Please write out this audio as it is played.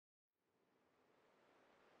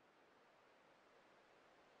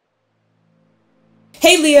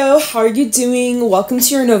Hey Leo, how are you doing? Welcome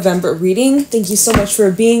to your November reading. Thank you so much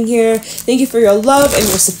for being here. Thank you for your love and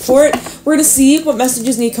your support. We're going to see what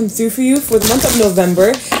messages need to come through for you for the month of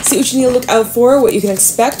November. See what you need to look out for, what you can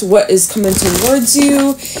expect, what is coming towards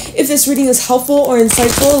you. If this reading is helpful or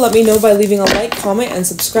insightful, let me know by leaving a like, comment, and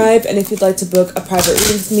subscribe. And if you'd like to book a private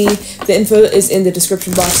reading with me, the info is in the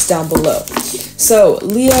description box down below. So,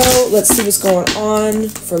 Leo, let's see what's going on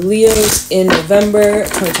for Leos in November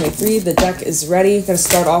 2023. The deck is ready. Going to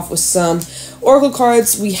start off with some oracle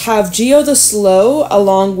cards. We have Geo the Slow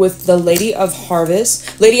along with the Lady of the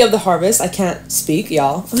Harvest. I can't speak,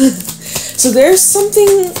 y'all. So there's something...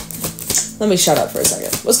 Let me shut up for a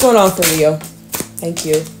second. What's going on for Leo? Thank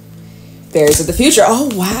you. Fairies of the Future. Oh,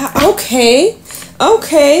 wow. Okay.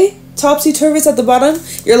 Okay. Topsy-turvy at the bottom.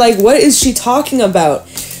 You're like, what is she talking about?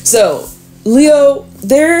 So... Leo,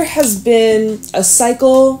 there has been a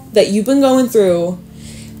cycle that you've been going through,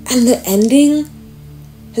 and the ending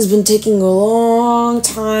has been taking a long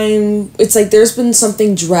time. It's like there's been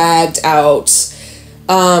something dragged out.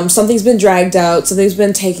 Something's been dragged out. Something's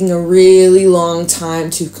been taking a really long time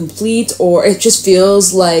to complete, or it just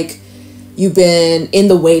feels like you've been in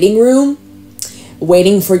the waiting room,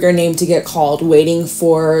 waiting for your name to get called, waiting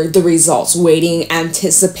for the results, waiting,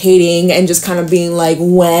 anticipating, and just kind of being like,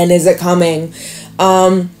 when is it coming?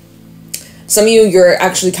 Some of you're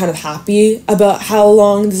actually kind of happy about how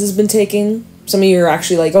long this has been taking. Some of you are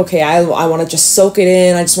actually like, okay, I want to just soak it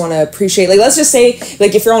in. I just want to appreciate, like, let's just say,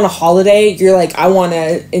 like, if you're on a holiday, you're like, I want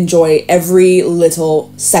to enjoy every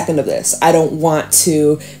little second of this. I don't want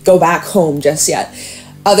to go back home just yet.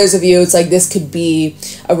 Others of you, it's like this could be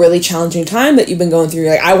a really challenging time that you've been going through.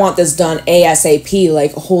 You're like, I want this done ASAP.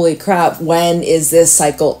 Like, holy crap, when is this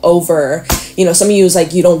cycle over? You know, some of you is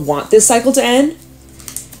like, you don't want this cycle to end.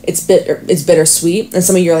 It's bittersweet. And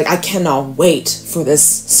some of you are like, I cannot wait for this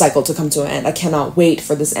cycle to come to an end. I cannot wait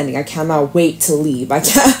for this ending. I cannot wait to leave. I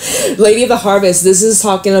can't. Lady of the Harvest, this is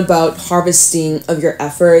talking about harvesting of your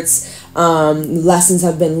efforts. Lessons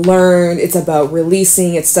have been learned. It's about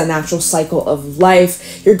releasing. It's the natural cycle of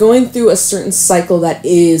life. You're going through a certain cycle that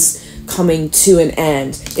is coming to an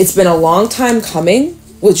end. It's been a long time coming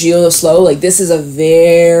with Geo the Slow. Like, this is a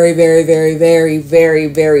very, very, very, very, very,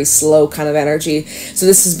 very slow kind of energy. So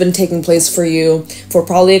this has been taking place for you for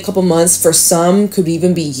probably a couple months. For some, could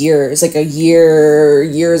even be years, like a year,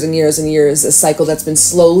 years and years and years, a cycle that's been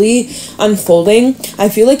slowly unfolding. I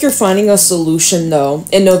feel like you're finding a solution though.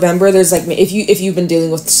 In November, there's like, if you've been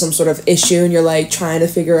dealing with some sort of issue and you're like trying to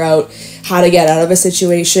figure out how to get out of a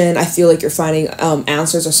situation, I feel like you're finding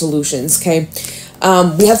answers or solutions, okay?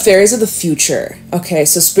 We have Fairies of the Future. Okay,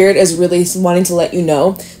 so Spirit is really wanting to let you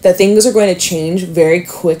know that things are going to change very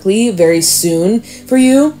quickly, very soon for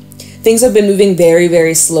you. Things have been moving very,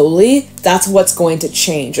 very slowly. That's what's going to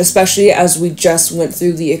change, especially as we just went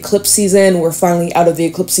through the eclipse season. We're finally out of the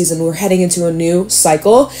eclipse season. We're heading into a new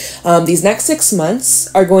cycle. These next 6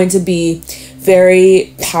 months are going to be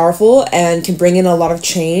very powerful and can bring in a lot of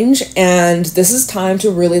change, and this is time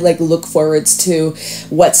to really like look forwards to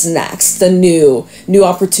what's next, the new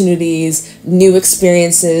opportunities, new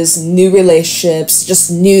experiences, new relationships,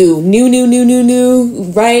 just new,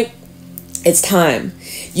 right? It's time.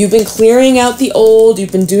 You've been clearing out the old,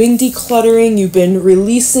 you've been doing decluttering, you've been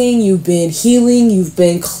releasing, you've been healing, you've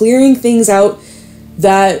been clearing things out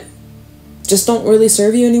that just don't really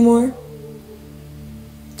serve you anymore.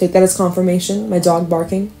 Take that as confirmation. My dog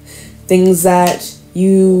barking. Things that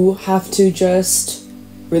you have to just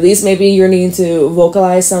release. Maybe you're needing to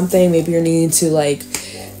vocalize something. Maybe you're needing to like...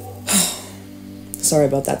 Sorry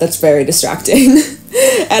about that. That's very distracting.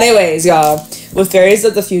 Anyways, y'all. With Fairies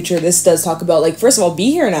of the Future, this does talk about, like, first of all, be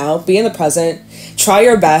here now. Be in the present. Try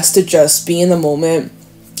your best to just be in the moment.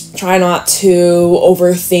 Try not to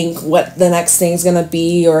overthink what the next thing's gonna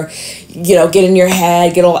be, or, you know, get in your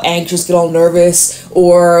head, get all anxious, get all nervous,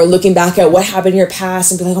 or looking back at what happened in your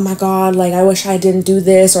past and be like, oh my god, like, I wish I didn't do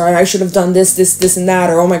this, or I should have done this, and that,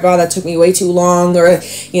 or oh my god, that took me way too long, or,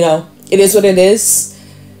 you know, it is what it is.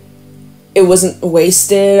 It wasn't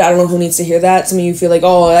wasted. I don't know who needs to hear that. Some of you feel like,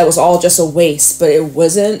 oh, that was all just a waste, but it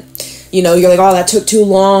wasn't. You know, you're like, oh, that took too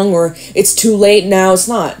long, or it's too late now. It's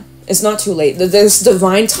not. It's not too late. There's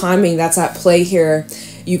divine timing that's at play here.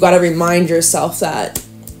 You got to remind yourself that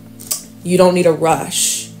you don't need a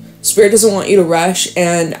rush. Spirit doesn't want you to rush,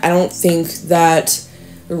 and I don't think that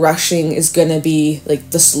rushing is going to be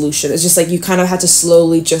like the solution. It's just like you kind of have to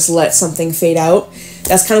slowly just let something fade out.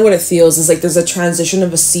 That's kind of what it feels. Is like there's a transition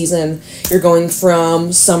of a season. You're going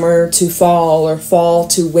from summer to fall, or fall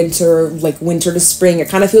to winter, like winter to spring. It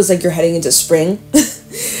kind of feels like you're heading into spring.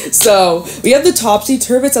 So we have the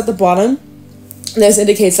topsy-turvy at the bottom. This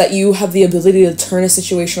indicates that you have the ability to turn a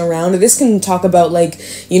situation around. This can talk about, like,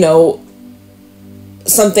 you know,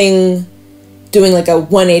 something doing like a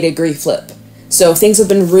 180-degree flip. So things have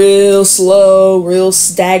been real slow, real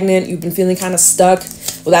stagnant. You've been feeling kind of stuck.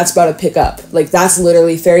 Well, that's about to pick up. Like, that's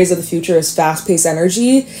literally, fairies of the future is fast-paced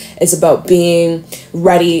energy. It's about being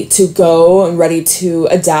ready to go and ready to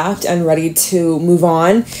adapt and ready to move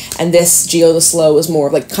on. And this Geo the Slow is more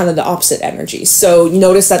of like kind of the opposite energy. So you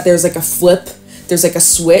notice that there's like a flip. There's like a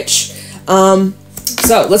switch.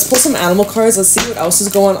 So let's pull some animal cards. Let's see what else is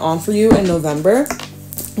going on for you in November.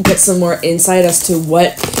 Get some more insight as to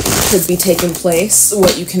what could be taking place,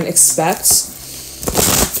 what you can expect.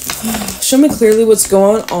 Show me clearly what's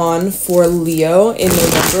going on for Leo in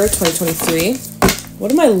November 2023. What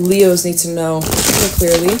do my Leos need to know? Show me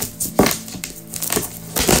clearly.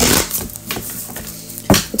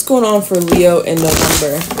 What's going on for Leo in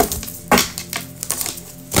November?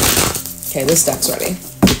 Okay, this deck's ready.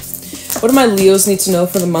 What do my Leos need to know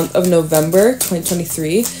for the month of November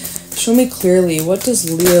 2023? Show me clearly. What does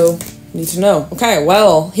Leo need to know? Okay,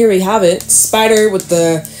 well, here we have it. Spider with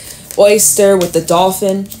the oyster, with the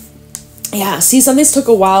dolphin. Yeah, see, something's took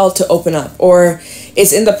a while to open up, or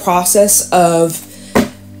it's in the process of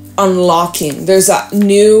unlocking. There's a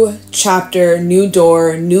new chapter, new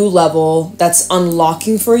door, new level that's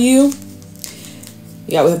unlocking for you.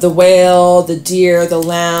 Yeah, we have the whale, the deer, the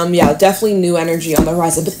lamb. Yeah, definitely new energy on the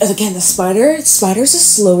horizon. But again, the spider's a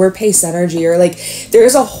slower paced energy, or like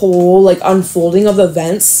there's a whole like unfolding of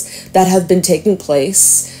events that have been taking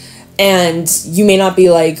place, and you may not be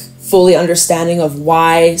like fully understanding of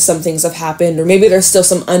why some things have happened, or maybe there's still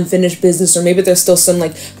some unfinished business, or maybe there's still some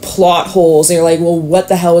like plot holes, and you're like, well, what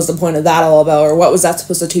the hell was the point of that all about, or what was that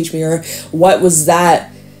supposed to teach me, or what was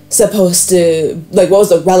that supposed to, like, what was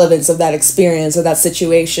the relevance of that experience or that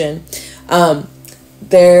situation.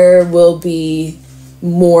 There will be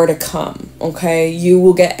more to come, okay? You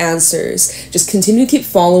will get answers. Just continue to keep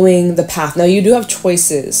following the path. Now, you do have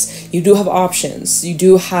choices. You do have options. You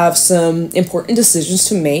do have some important decisions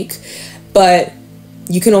to make, but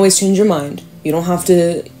you can always change your mind. You don't have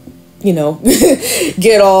to, you know,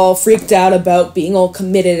 get all freaked out about being all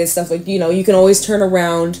committed and stuff. Like, you know, you can always turn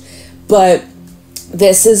around, but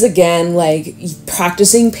this is, again, like,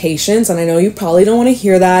 practicing patience, and I know you probably don't want to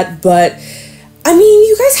hear that, but I mean,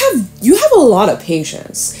 you have a lot of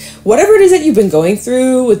patience. Whatever it is that you've been going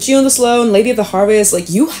through with Geo the Slow and Lady of the Harvest, like,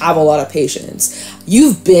 you have a lot of patience.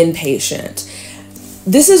 You've been patient.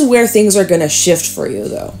 This is where things are going to shift for you,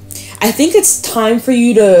 though. I think it's time for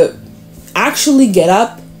you to actually get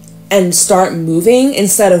up and start moving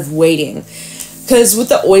instead of waiting. Because with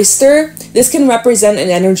the oyster, this can represent an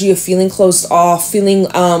energy of feeling closed off, feeling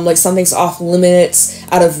like something's off limits,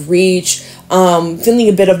 out of reach, feeling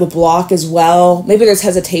a bit of a block as well. Maybe there's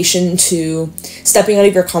hesitation to stepping out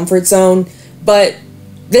of your comfort zone. But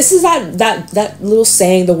this is that little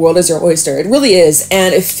saying, the world is your oyster. It really is.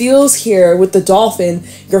 And it feels here with the dolphin,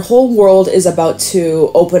 your whole world is about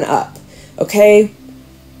to open up. Okay?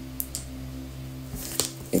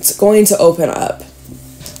 It's going to open up.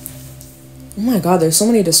 Oh my god, there's so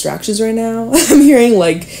many distractions right now. I'm hearing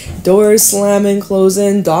like doors slamming,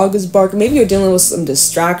 closing, dog is barking. Maybe you're dealing with some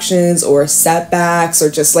distractions or setbacks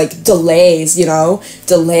or just like delays, you know?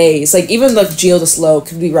 Delays. Like even like Geo the Slow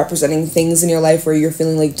could be representing things in your life where you're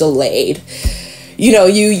feeling like delayed. You know,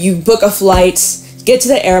 you book a flight, get to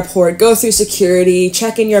the airport, go through security,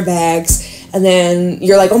 check in your bags, and then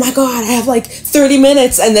you're like, oh my god, I have like 30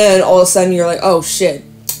 minutes. And then all of a sudden you're like, oh shit,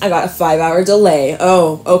 I got a 5-hour delay.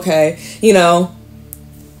 Oh, okay. You know,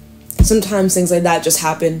 sometimes things like that just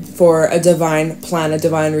happen for a divine plan, a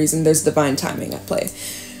divine reason. There's divine timing at play.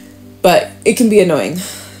 But it can be annoying,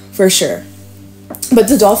 for sure. But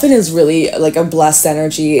the dolphin is really like a blessed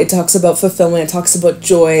energy. It talks about fulfillment. It talks about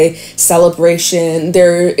joy, celebration.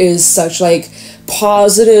 There is such like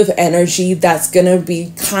positive energy that's gonna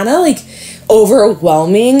be kind of like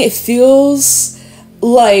overwhelming. It feels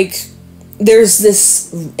like there's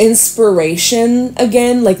this inspiration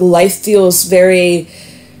again, like life feels very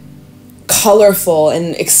colorful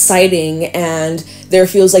and exciting, and there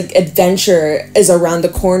feels like adventure is around the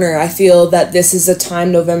corner. I feel that this is a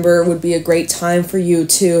time, November would be a great time for you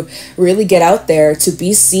to really get out there, to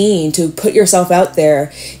be seen, to put yourself out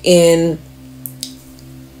there in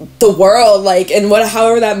the world, like, and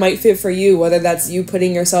however that might fit for you, whether that's you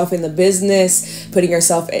putting yourself in the business, putting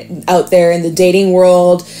yourself out there in the dating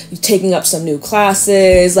world, taking up some new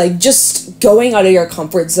classes, like just going out of your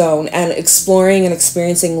comfort zone and exploring and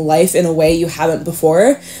experiencing life in a way you haven't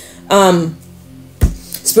before.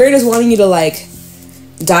 Spirit is wanting you to like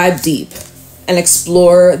dive deep and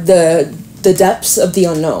explore the depths of the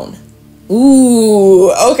unknown. Ooh,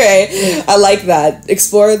 okay. I like that.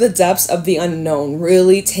 Explore the depths of the unknown,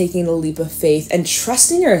 really taking a leap of faith and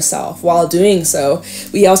trusting yourself while doing so.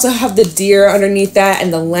 We also have the deer underneath that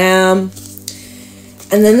and the lamb.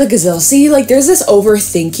 And then the gazelle. See, like, there's this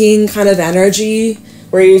overthinking kind of energy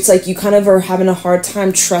where it's like you kind of are having a hard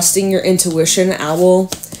time trusting your intuition, owl.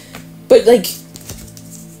 But, like,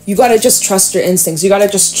 you gotta just trust your instincts. You gotta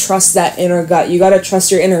just trust that inner gut. You gotta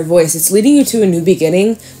trust your inner voice. It's leading you to a new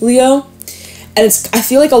beginning, Leo. And I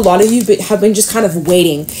feel like a lot of you have been just kind of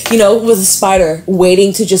waiting, you know, with a spider,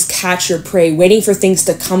 waiting to just catch your prey, waiting for things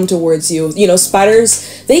to come towards you. You know,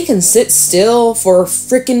 spiders, they can sit still for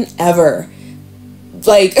freaking ever.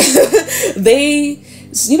 Like,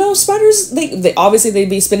 you know, spiders, they obviously they'd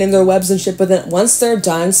be spinning their webs and shit, but then once they're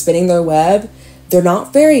done spinning their web, they're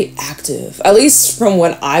not very active. At least from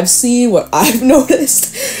what I've seen, what I've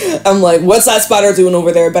noticed. I'm like, what's that spider doing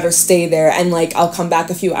over there? Better stay there. And like, I'll come back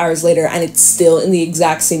a few hours later and it's still in the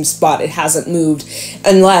exact same spot. It hasn't moved.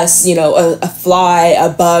 Unless, you know, a fly, a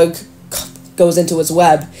bug goes into its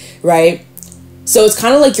web, right? So it's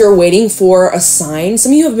kind of like you're waiting for a sign.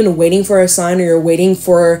 Some of you have been waiting for a sign, or you're waiting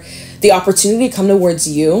for the opportunity to come towards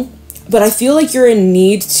you. But I feel like you're in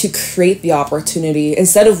need to create the opportunity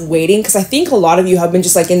instead of waiting. Because I think a lot of you have been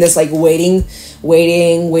just like in this like waiting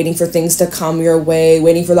for things to come your way,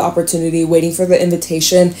 waiting for the opportunity, waiting for the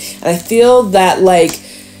invitation. And I feel that like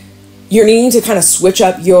you're needing to kind of switch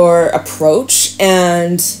up your approach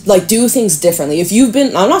and like do things differently. If you've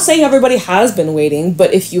been, I'm not saying everybody has been waiting,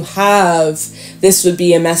 but if you have, this would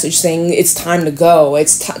be a message saying it's time to go.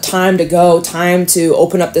 It's time to go, time to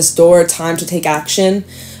open up this door, time to take action.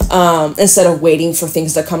 Instead of waiting for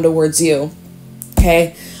things to come towards you.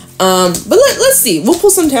 Okay. But let's see. We'll pull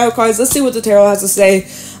some tarot cards. Let's see what the tarot has to say.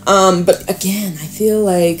 But again, I feel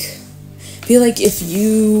like if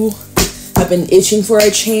you have been itching for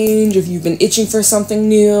a change, if you've been itching for something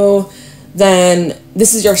new, then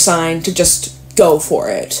this is your sign to just go for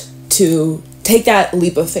it, to take that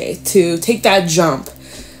leap of faith, to take that jump.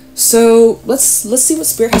 So let's see what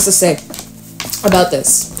Spirit has to say about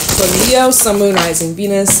this. So Leo, Sun, Moon, Rising,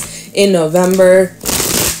 Venus in November.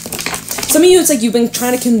 Some of you, it's like you've been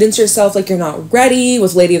trying to convince yourself like you're not ready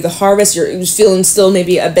with Lady of the Harvest. You're feeling still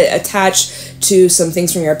maybe a bit attached to some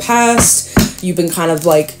things from your past. You've been kind of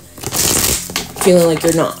like feeling like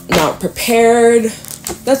you're not prepared.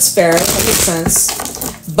 That's fair. That makes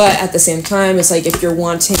sense. But at the same time, it's like if you're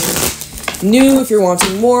wanting new, if you're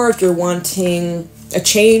wanting more, if you're wanting a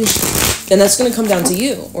change, then that's going to come down to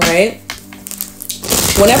you, right?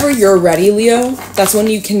 Whenever you're ready, Leo, that's when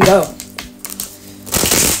you can go.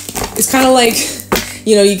 It's kind of like,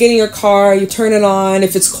 you know, you get in your car, you turn it on.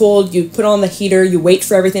 If it's cold, you put on the heater, you wait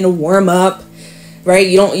for everything to warm up, right?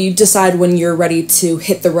 You decide when you're ready to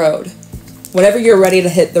hit the road. Whenever you're ready to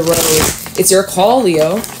hit the road, it's your call,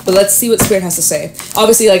 Leo. But let's see what Spirit has to say.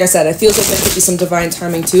 Obviously, like I said, it feels like there could be some divine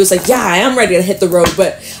timing too. It's like, yeah, I am ready to hit the road,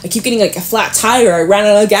 but I keep getting like a flat tire, I ran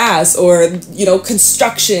out of gas, or, you know,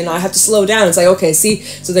 construction, I have to slow down. It's like, okay, see,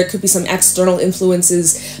 so there could be some external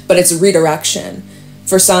influences, but it's redirection.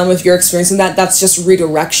 For some, if you're experiencing that, that's just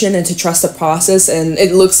redirection and to trust the process. And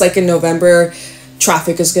it looks like in November,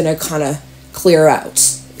 traffic is going to kind of clear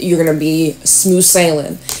out. You're going to be smooth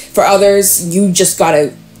sailing. For others, you just got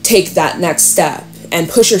to take that next step and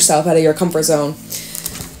push yourself out of your comfort zone.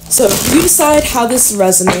 So you decide how this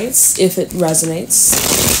resonates, if it resonates.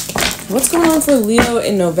 What's going on for Leo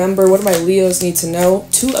in November? What do my Leos need to know?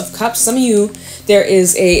 2 of Cups. Some of you, there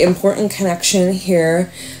is a important connection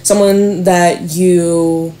here. Someone that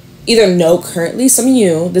you either know currently. Some of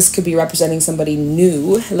you, this could be representing somebody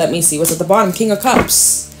new. Let me see what's at the bottom. King of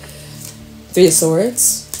Cups. 3 of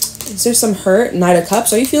Swords. Is there some hurt? Knight of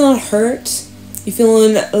Cups. Are you feeling hurt? You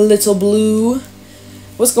feeling a little blue?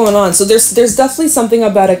 What's going on? So there's definitely something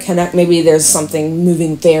about a connect. Maybe there's something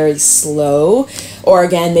moving very slow. Or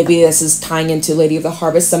again, maybe this is tying into Lady of the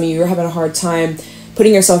Harvest. Some of you are having a hard time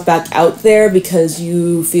putting yourself back out there because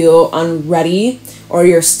you feel unready, or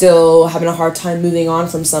you're still having a hard time moving on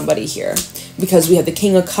from somebody here. Because we have the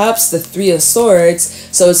King of Cups, the 3 of Swords.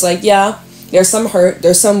 So it's like, yeah, there's some hurt,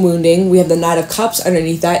 there's some wounding. We have the Knight of Cups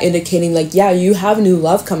underneath that, indicating like, yeah, you have new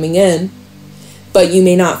love coming in, but you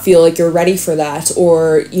may not feel like you're ready for that,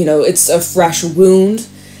 or, you know, it's a fresh wound.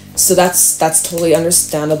 So that's totally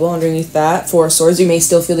understandable underneath that. 4 of Swords, you may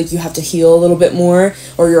still feel like you have to heal a little bit more,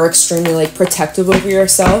 or you're extremely like protective over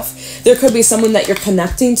yourself. There could be someone that you're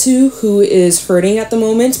connecting to who is hurting at the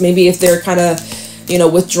moment. Maybe if they're kind of, you know,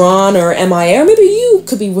 withdrawn or MIA, or maybe you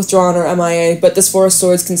could be withdrawn or MIA, but this 4 of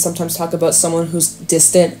Swords can sometimes talk about someone who's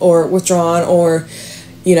distant or withdrawn, or,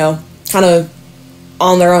 you know, kind of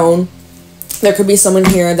on their own. There could be someone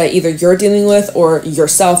here that either you're dealing with or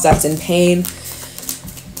yourself that's in pain.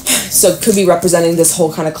 So it could be representing this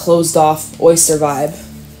whole kind of closed off oyster vibe.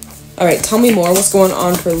 All right, tell me more. What's going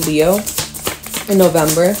on for Leo in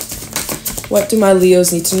November? What do my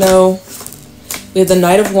Leos need to know? We have the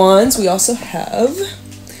Knight of Wands. We also have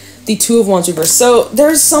the Two of Wands reversed. So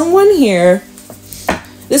there's someone here.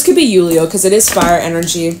 This could be you, Leo, because it is fire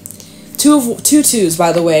energy. Two twos,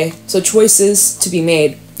 by the way. So choices to be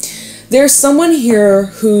made. There's someone here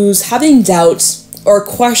who's having doubts or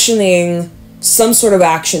questioning some sort of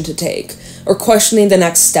action to take, or questioning the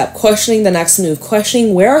next step, questioning the next move,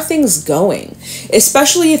 questioning where are things going,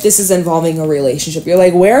 especially if this is involving a relationship. You're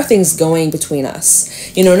like, where are things going between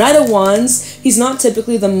us? You know, Knight of Wands, he's not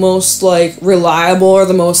typically the most like reliable or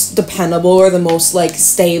the most dependable or the most like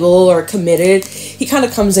stable or committed. He kind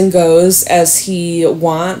of comes and goes as he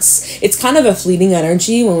wants. It's kind of a fleeting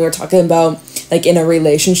energy when we were talking about like in a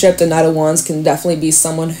relationship. The Knight of Wands can definitely be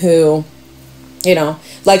someone who, you know,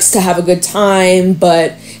 likes to have a good time,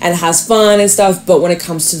 and has fun and stuff, but when it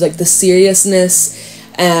comes to like the seriousness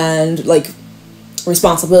and like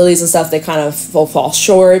responsibilities and stuff, they kind of will fall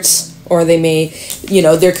short, or they may, you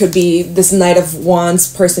know, there could be this Knight of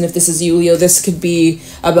Wands person, if this is you, Leo, this could be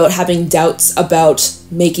about having doubts about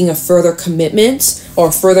making a further commitment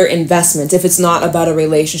or further investment. If it's not about a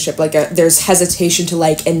relationship, like there's hesitation to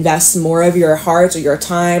like invest more of your heart or your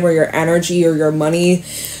time or your energy or your money.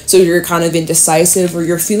 So you're kind of indecisive, or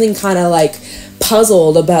you're feeling kind of like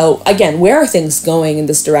puzzled about, again, where are things going in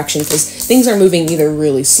this direction, because things are moving either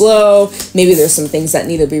really slow, maybe there's some things that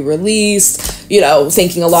need to be released, you know,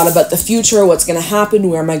 thinking a lot about the future, what's going to happen,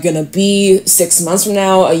 where am I going to be 6 months from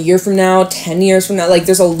now, a year from now, 10 years from now. Like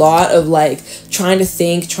there's a lot of like trying to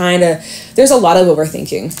think, there's a lot of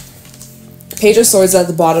overthinking. Page of Swords at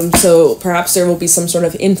the bottom, so perhaps there will be some sort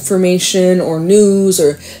of information or news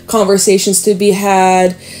or conversations to be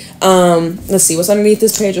had. Let's see what's underneath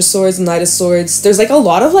this Page of Swords, Knight of Swords. There's like a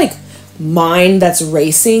lot of like mind that's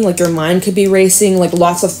racing, like your mind could be racing, like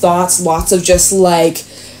lots of thoughts, lots of just like,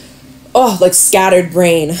 oh, like scattered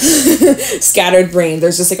brain. Scattered brain.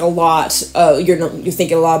 There's just like a lot. You're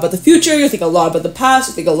thinking a lot about the future, you're thinking a lot about the past,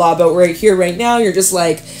 you think a lot about right here, right now. You're just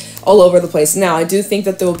like all over the place. Now, I do think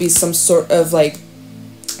that there will be some sort of like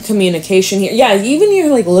communication here. Yeah, even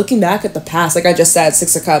you're like looking back at the past, like I just said,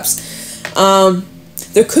 Six of Cups.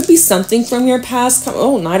 There could be something from your past.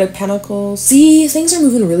 Oh, Knight of Pentacles. See, things are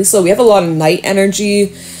moving really slow. We have a lot of night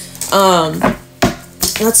energy.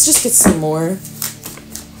 Let's just get some more.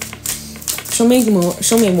 Show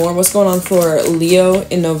me more. What's going on for Leo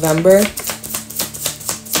in November?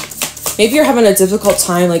 Maybe you're having a difficult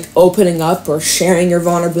time like opening up or sharing your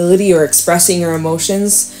vulnerability or expressing your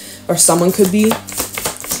emotions, or someone could be.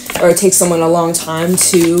 Or it takes someone a long time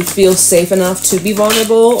to feel safe enough to be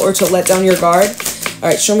vulnerable or to let down your guard. All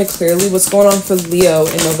right, show me clearly what's going on for Leo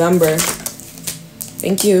in November.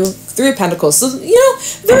 Thank you. Three of Pentacles. So, you know,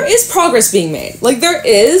 there is progress being made. Like, there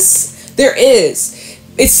is.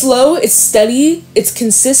 It's slow, it's steady, it's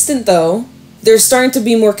consistent, though. There's starting to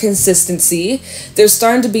be more consistency. There's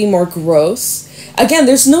starting to be more growth. Again,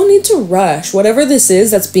 there's no need to rush. Whatever this is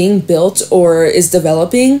that's being built or is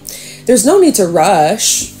developing, there's no need to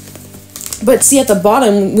rush. But see, at the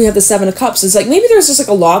bottom, we have the Seven of Cups. It's like maybe there's just like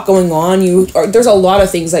a lot going on. There's a lot of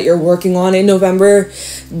things that you're working on in November.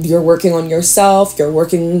 You're working on yourself. You're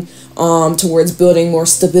working towards building more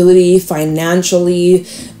stability financially,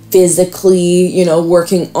 physically, you know,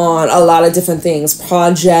 working on a lot of different things,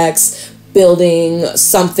 projects, building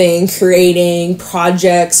something, creating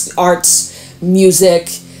projects, arts, music.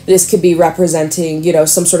 This could be representing, you know,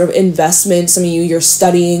 some sort of investment. Some of you're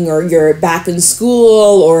studying, or you're back in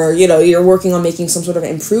school, or, you know, you're working on making some sort of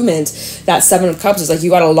improvement. That Seven of Cups is like you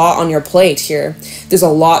got a lot on your plate here. There's a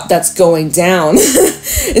lot that's going down.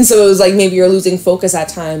 And so it was like maybe you're losing focus at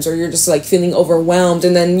times, or you're just like feeling overwhelmed,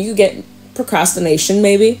 and then you get procrastination.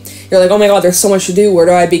 Maybe you're like, oh my god, there's so much to do, where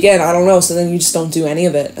do I begin? I don't know. So then you just don't do any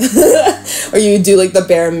of it. Or you do like the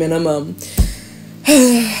bare minimum.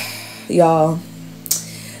 Y'all,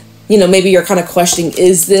 you know, maybe you're kind of questioning,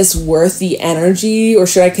 is this worth the energy, or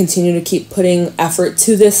should I continue to keep putting effort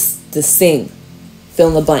to this thing? Fill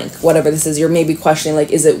in the blank, whatever this is. You're maybe questioning,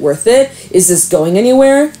 like, is it worth it? Is this going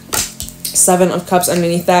anywhere? Seven of Cups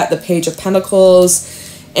underneath that, the Page of Pentacles,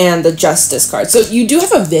 and the Justice card. So you do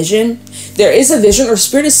have a vision. There is a vision, or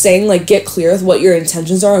Spirit is saying, like, get clear with what your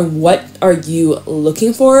intentions are and what are you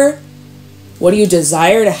looking for. What do you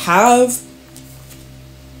desire to have?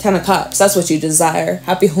 Ten of Cups, that's what you desire.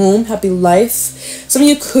 Happy home, happy life. Some of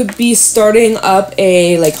you could be starting up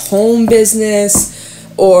a like home business,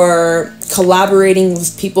 or collaborating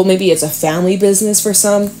with people. Maybe it's a family business for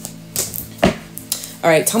some. All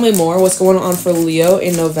right, tell me more. What's going on for Leo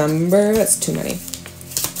in November? That's too many.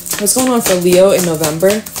 What's going on for Leo in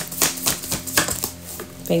November?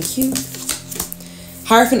 Thank you.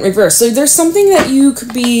 Hierophant reverse. So there's something that you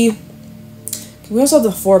could be... We also have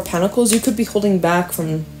the Four of Pentacles. You could be holding back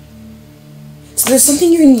from... So there's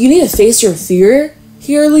something you need to face your fear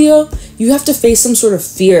here, Leo. You have to face some sort of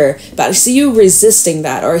fear. But I see you resisting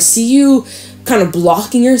that. Or I see you kind of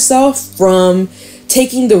blocking yourself from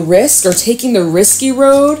taking the risk or taking the risky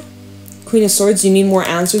road. Queen of Swords, you need more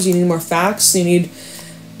answers. You need more facts.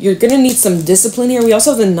 You're going to need some discipline here. We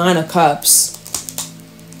also have the Nine of Cups.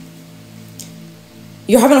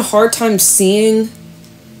 You're having a hard time seeing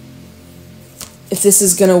if this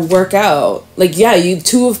is gonna work out. Like, yeah, you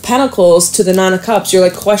Two of Pentacles to the Nine of Cups. You're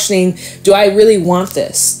like questioning, do I really want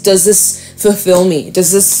this? Does this fulfill me?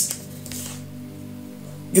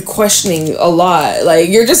 You're questioning a lot. Like,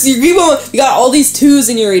 you got all these twos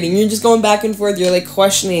in your reading. You're just going back and forth. You're like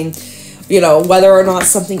questioning, whether or not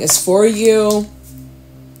something is for you.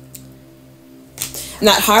 And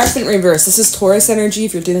that Hierophant reverse, this is Taurus energy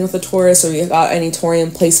if you're dealing with a Taurus or you got any Taurian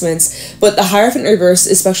placements. But the Hierophant reverse,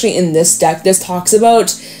 especially in this deck, this talks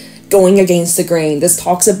about going against the grain. This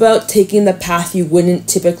talks about taking the path you wouldn't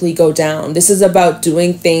typically go down. This is about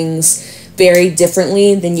doing things very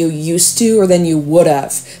differently than you used to or than you would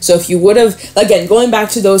have. So if you would have, again, going back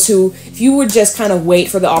to those who, if you would just kind of wait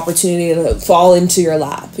for the opportunity to fall into your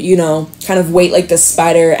lap, kind of wait like the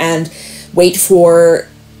spider and wait for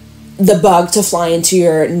the bug to fly into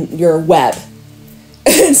your web.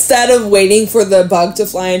 Instead of waiting for the bug to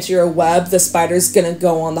fly into your web, the spider's gonna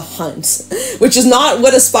go on the hunt, which is not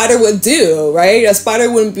what a spider would do, right? A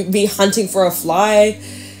spider wouldn't be hunting for a fly,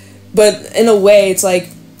 but in a way, it's like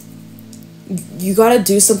you gotta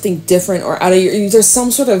do something different or there's some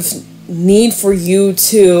sort of need for you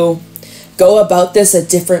to go about this a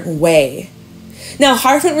different way. Now,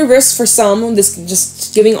 Hierophant reverse for some, this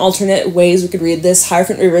just giving alternate ways we could read this.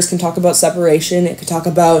 Hierophant reverse can talk about separation. It could talk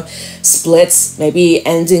about splits, maybe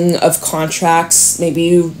ending of contracts,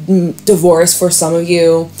 maybe divorce for some of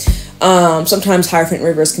you. Sometimes Hierophant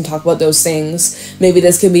reverse can talk about those things. Maybe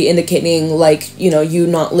this can be indicating like, you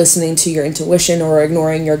not listening to your intuition or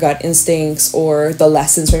ignoring your gut instincts or the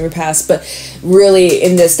lessons from your past. But really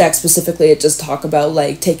in this deck specifically, it just talk about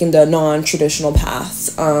like taking the non-traditional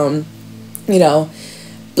path.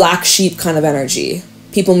 Black sheep kind of energy.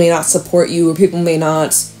 People may not support you or people may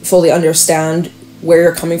not fully understand where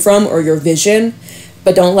you're coming from or your vision,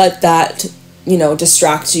 but don't let that,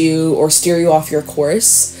 distract you or steer you off your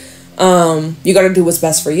course. You got to do what's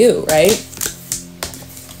best for you, right?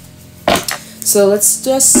 So let's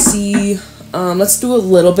just see, let's do a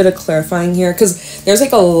little bit of clarifying here because there's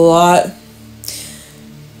like a lot.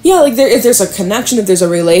 Yeah, like if there's a connection, if there's a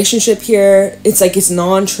relationship here, it's like it's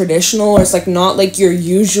non-traditional or it's like not like your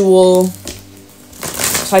usual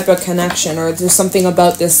type of connection, or there's something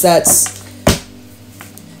about this that's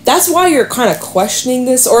why you're kind of questioning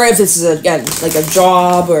this, or if this is again like a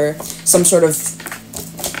job or some sort of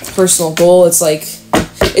personal goal, it's like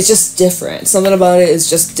it's just different. Something about it is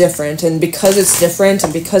just different, and because it's different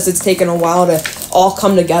and because it's taken a while to all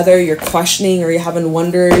come together, you're questioning or you're having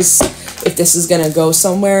wonders if this is gonna go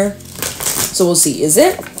somewhere. So we'll see. Is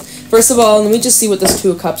it? First of all, let me just see what this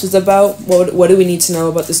Two of Cups is about. What do we need to know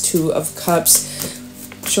about this Two of Cups?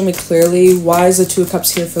 Show me clearly. Why is the Two of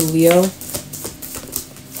Cups here for Leo?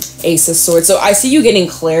 Ace of Swords. So I see you getting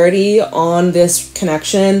clarity on this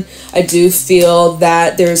connection. I do feel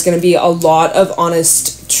that there's going to be a lot of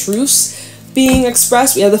honest truths being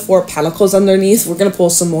expressed. We have the Four of Pentacles underneath. We're going to pull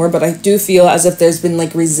some more, but I do feel as if there's been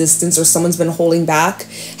like resistance or someone's been holding back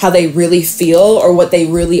how they really feel or what they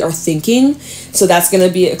really are thinking. So that's going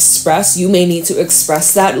to be expressed. You may need to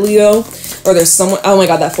express that, Leo. Or there's someone... Oh my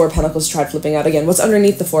god, that Four of Pentacles tried flipping out again. What's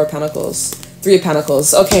underneath the Four of Pentacles? Three of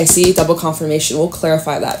Pentacles. Okay, see? Double confirmation. We'll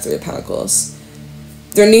clarify that. Three of Pentacles.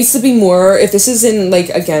 There needs to be more... If this is in, like,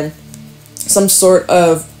 again, some sort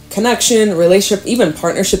of connection, relationship, even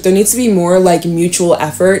partnership, there needs to be more, like, mutual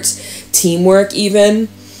effort, teamwork even.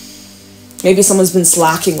 Maybe someone's been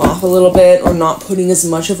slacking off a little bit or not putting as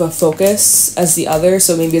much of a focus as the other,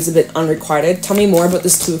 so maybe it's a bit unrequited. Tell me more about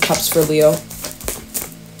this Two of Cups for Leo.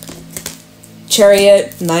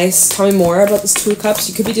 Chariot, nice. Tell me more about this Two of Cups.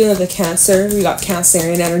 You could be dealing with a Cancer. We got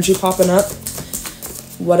Cancerian energy popping up.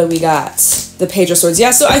 What do we got? The Page of Swords.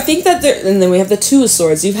 Yeah, so I think that there... And then we have the Two of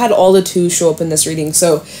Swords. You've had all the twos show up in this reading,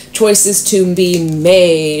 so choices to be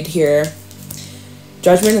made here.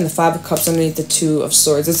 Judgment and the Five of Cups underneath the Two of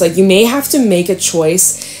Swords. It's like you may have to make a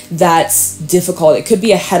choice that's difficult. It could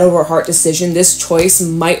be a head over heart decision. This choice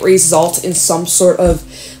might result in some sort of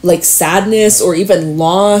like sadness or even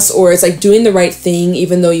loss, or it's like doing the right thing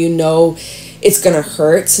even though you know it's gonna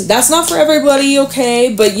hurt. That's not for everybody,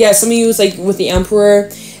 okay? But yeah, some of you is like with the Emperor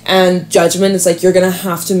and Judgment, it's like you're gonna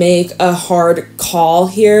have to make a hard call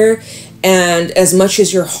here. And as much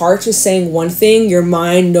as your heart is saying one thing, your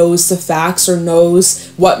mind knows the facts or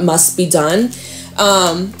knows what must be done.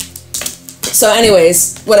 So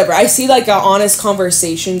anyways, whatever. I see like an honest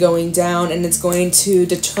conversation going down, and it's going to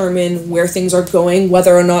determine where things are going,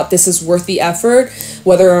 whether or not this is worth the effort,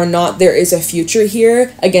 whether or not there is a future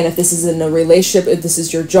here. Again, if this is in a relationship, if this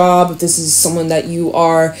is your job, if this is someone that you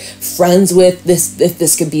are friends with, if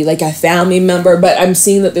this could be like a family member, but I'm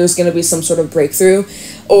seeing that there's going to be some sort of breakthrough,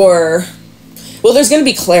 or, well, there's going to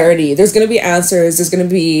be clarity, there's going to be answers, there's going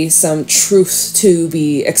to be some truth to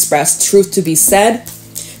be expressed, truth to be said,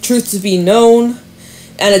 truth to be known,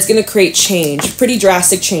 and it's going to create change, pretty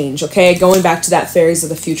drastic change, okay? Going back to that fairies of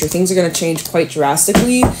the future, things are going to change quite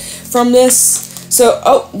drastically from this. So,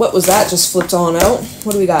 oh, what was that? Just flipped on out.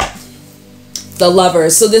 What do we got? The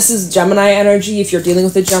Lovers. So this is Gemini energy. If you're dealing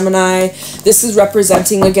with a Gemini, this is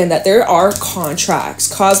representing, again, that there are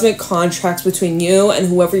contracts, cosmic contracts between you and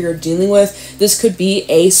whoever you're dealing with. This could be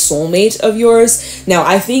a soulmate of yours. Now,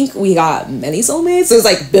 I think we got many soulmates. There's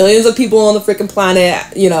like billions of people on the freaking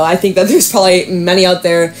planet. You know, I think that there's probably many out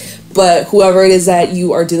there. But whoever it is that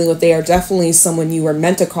you are dealing with, they are definitely someone you were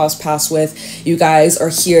meant to cross paths with. You guys are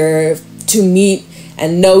here to meet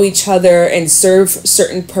and know each other and serve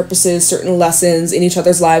certain purposes, certain lessons in each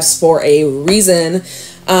other's lives for a reason.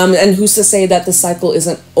 And who's to say that the cycle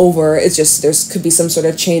isn't over? It's just there could be some sort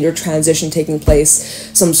of change or transition taking place,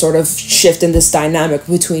 some sort of shift in this dynamic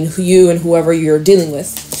between you and whoever you're dealing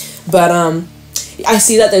with. But I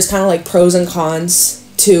see that there's kind of like pros and cons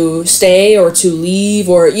to stay or to leave,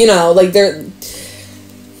 or, you know, like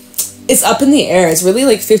it's up in the air. It's really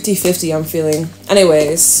like 50-50, I'm feeling.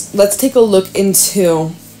 Anyways, let's take a look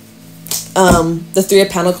into the Three of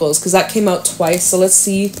Pentacles, because that came out twice. So let's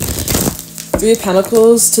see. Three of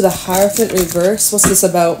Pentacles to the Hierophant reverse. What's this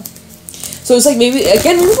about? So it's like maybe,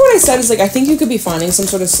 again, remember what I said is like, I think you could be finding some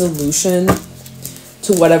sort of solution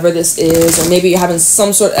to whatever this is, or maybe you're having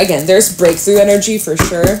some sort, again, there's breakthrough energy for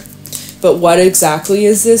sure. But what exactly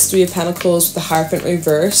is this? Three of Pentacles with the Hierophant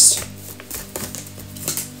reversed.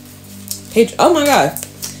 Page, oh my god,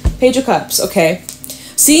 Page of Cups. Okay,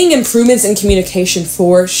 seeing improvements in communication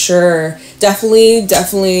for sure, definitely. And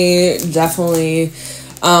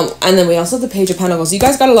then we also have the Page of Pentacles. You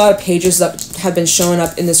guys got a lot of pages that have been showing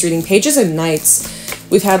up in this reading. Pages and Knights.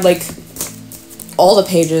 We've had like all the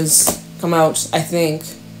pages come out, I think.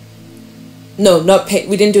 No,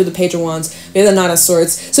 we didn't do the Page of Wands. We have the Knight of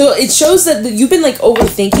Swords. So it shows that you've been like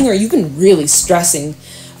overthinking, or you've been really stressing.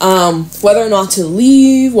 Whether or not to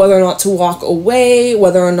leave, whether or not to walk away,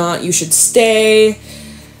 whether or not you should stay.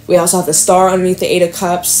 We also have the Star underneath the Eight of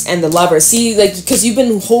Cups and the Lovers. See, like, because you've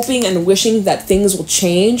been hoping and wishing that things will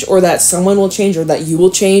change, or that someone will change, or that you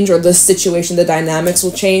will change, or the situation, the dynamics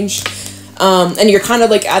will change. And you're kind of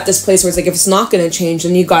like at this place where it's like, if it's not going to change,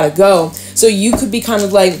 then you got to go. So you could be kind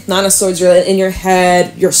of like Nine of Swords, you're in your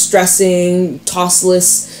head, you're stressing, tossing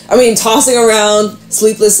around,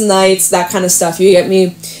 sleepless nights, that kind of stuff. You get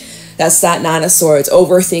me? That's that Nine of Swords,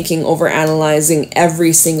 overthinking, overanalyzing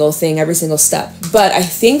every single thing, every single step. But I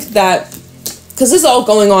think that, because this is all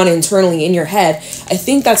going on internally in your head, I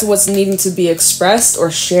think that's what's needing to be expressed or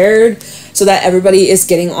shared, so that everybody is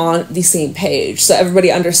getting on the same page. So everybody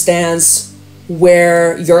understands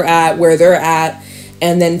where you're at, where they're at,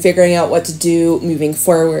 and then figuring out what to do moving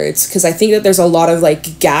forwards. Because I think that there's a lot of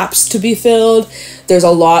like gaps to be filled. There's a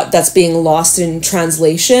lot that's being lost in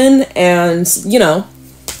translation, and, you know,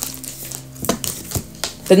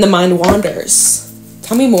 then the mind wanders.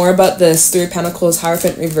 Tell me more about this Three of Pentacles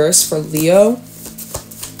Hierophant reverse for Leo.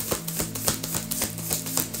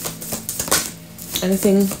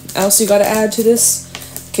 Anything else you got to add to this?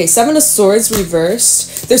 Okay, Seven of Swords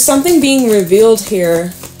reversed. There's something being revealed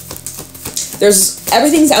here.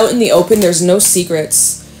 Everything's out in the open. There's no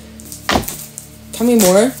secrets. Tell me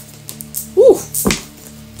more. Woo.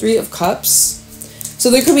 Three of Cups. So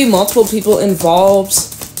there could be multiple people involved.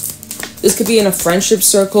 This could be in a friendship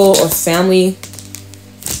circle or family.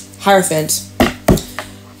 Hierophant.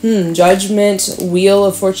 Judgment, Wheel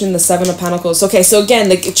of Fortune, the Seven of Pentacles. Okay, so again,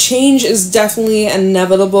 the change is definitely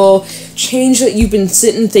inevitable. Change that you've been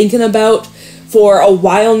sitting thinking about for a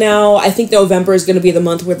while now. I think November is going to be the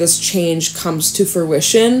month where this change comes to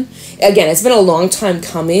fruition. Again, it's been a long time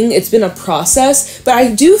coming. It's been a process, but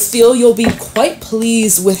I do feel you'll be quite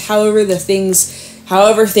pleased with how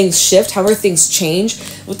however things shift, however things change.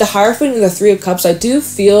 With the Hierophant and the Three of Cups, I do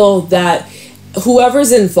feel that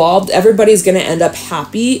whoever's involved, everybody's going to end up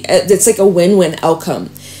happy. It's like a win-win outcome.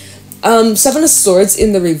 Seven of Swords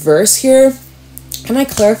in the reverse here. Can I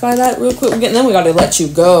clarify that real quick? And then we got to let you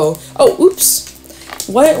go. Oh, oops.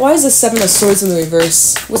 Why is the Seven of Swords in the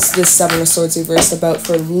reverse? What's this Seven of Swords reverse about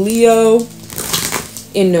for Leo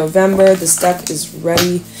in November? This deck is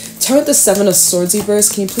ready. Turn with the Seven of Swords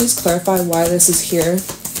reverse. Can you please clarify why this is here?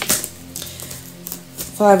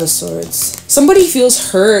 Five of Swords. Somebody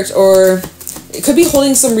feels hurt, or it could be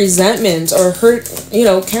holding some resentment or hurt, you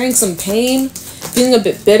know, carrying some pain, feeling a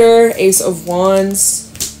bit bitter. Ace of Wands.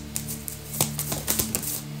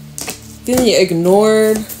 Feeling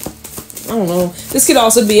ignored. I don't know. This could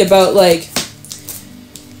also be about, like,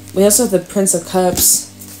 we also have the Prince of Cups.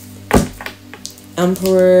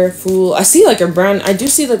 Emperor, Fool. I see like a brand, I do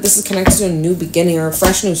see that this is connected to a new beginning or a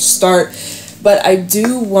fresh new start, but I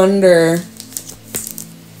do wonder,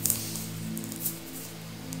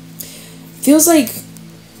 feels like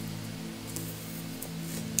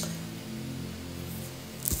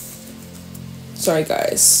sorry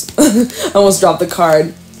guys, I almost dropped the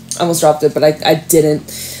card. I almost dropped it, but I didn't.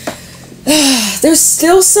 There's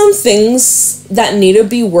still some things that need to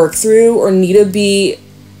be worked through or need to be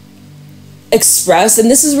expressed,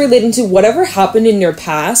 and this is relating to whatever happened in your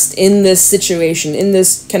past in this situation, in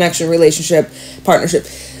this connection, relationship, partnership.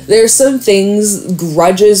 There's some things,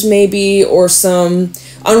 grudges maybe, or some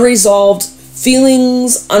unresolved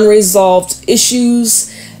feelings, unresolved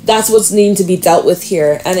issues. That's what's needing to be dealt with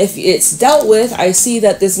here. And if it's dealt with, I see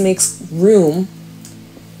that this makes room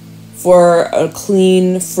for a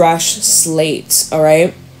clean, fresh slate, all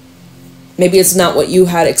right? Maybe it's not what you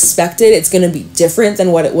had expected. It's going to be different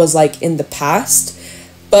than what it was like in the past,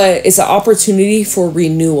 but it's an opportunity for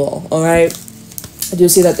renewal, all right? I do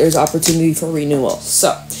see that there's opportunity for renewal.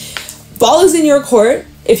 So, ball is in your court.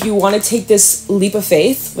 If you want to take this leap of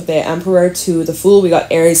faith with the Emperor to the Fool, we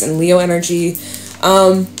got Aries and Leo energy.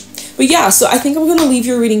 But yeah, so I think I'm going to leave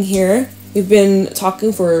your reading here. We've been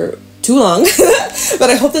talking for too long, but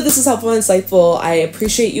I hope that this is helpful and insightful. I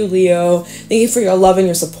appreciate you, Leo. Thank you for your love and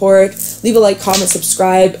your support. Leave a like, comment,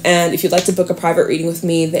 subscribe, and if you'd like to book a private reading with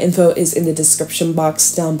me, the info is in the description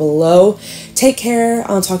box down below. Take care.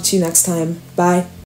 I'll talk to you next time. Bye.